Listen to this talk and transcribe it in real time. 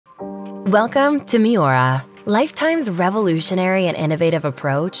Welcome to Miora, Lifetime's revolutionary and innovative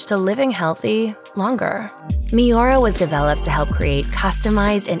approach to living healthy longer. Miora was developed to help create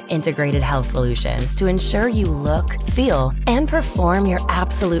customized and integrated health solutions to ensure you look, feel, and perform your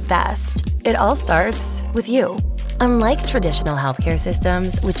absolute best. It all starts with you. Unlike traditional healthcare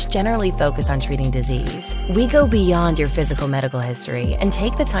systems, which generally focus on treating disease, we go beyond your physical medical history and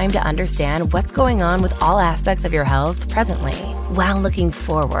take the time to understand what's going on with all aspects of your health presently, while looking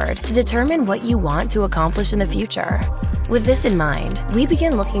forward to determine what you want to accomplish in the future. With this in mind, we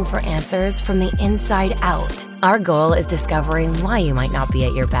begin looking for answers from the inside out. Our goal is discovering why you might not be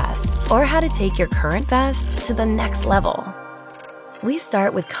at your best, or how to take your current best to the next level. We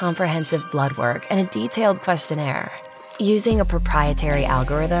start with comprehensive blood work and a detailed questionnaire. Using a proprietary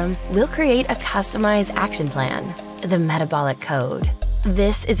algorithm, we'll create a customized action plan, the metabolic code.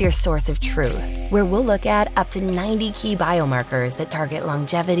 This is your source of truth, where we'll look at up to 90 key biomarkers that target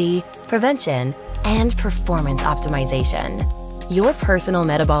longevity, prevention, and performance optimization. Your personal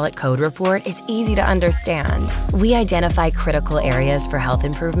metabolic code report is easy to understand. We identify critical areas for health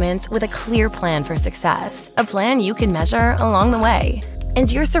improvements with a clear plan for success, a plan you can measure along the way.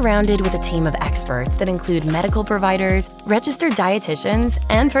 And you're surrounded with a team of experts that include medical providers, registered dietitians,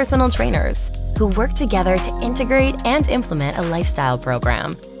 and personal trainers who work together to integrate and implement a lifestyle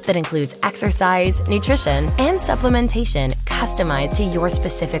program that includes exercise, nutrition, and supplementation customized to your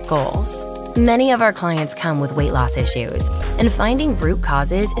specific goals. Many of our clients come with weight loss issues, and finding root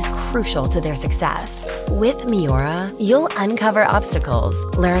causes is crucial to their success. With Miora, you'll uncover obstacles,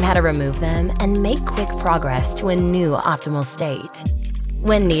 learn how to remove them, and make quick progress to a new optimal state.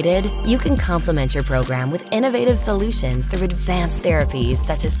 When needed, you can complement your program with innovative solutions through advanced therapies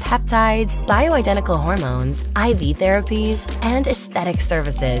such as peptides, bioidentical hormones, IV therapies, and aesthetic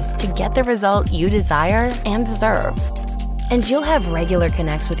services to get the result you desire and deserve. And you'll have regular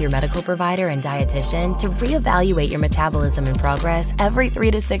connects with your medical provider and dietitian to reevaluate your metabolism and progress every 3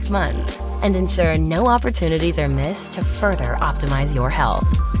 to 6 months and ensure no opportunities are missed to further optimize your health.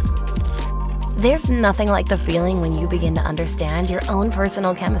 There's nothing like the feeling when you begin to understand your own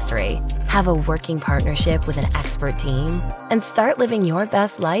personal chemistry, have a working partnership with an expert team, and start living your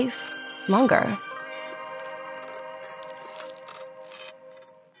best life longer.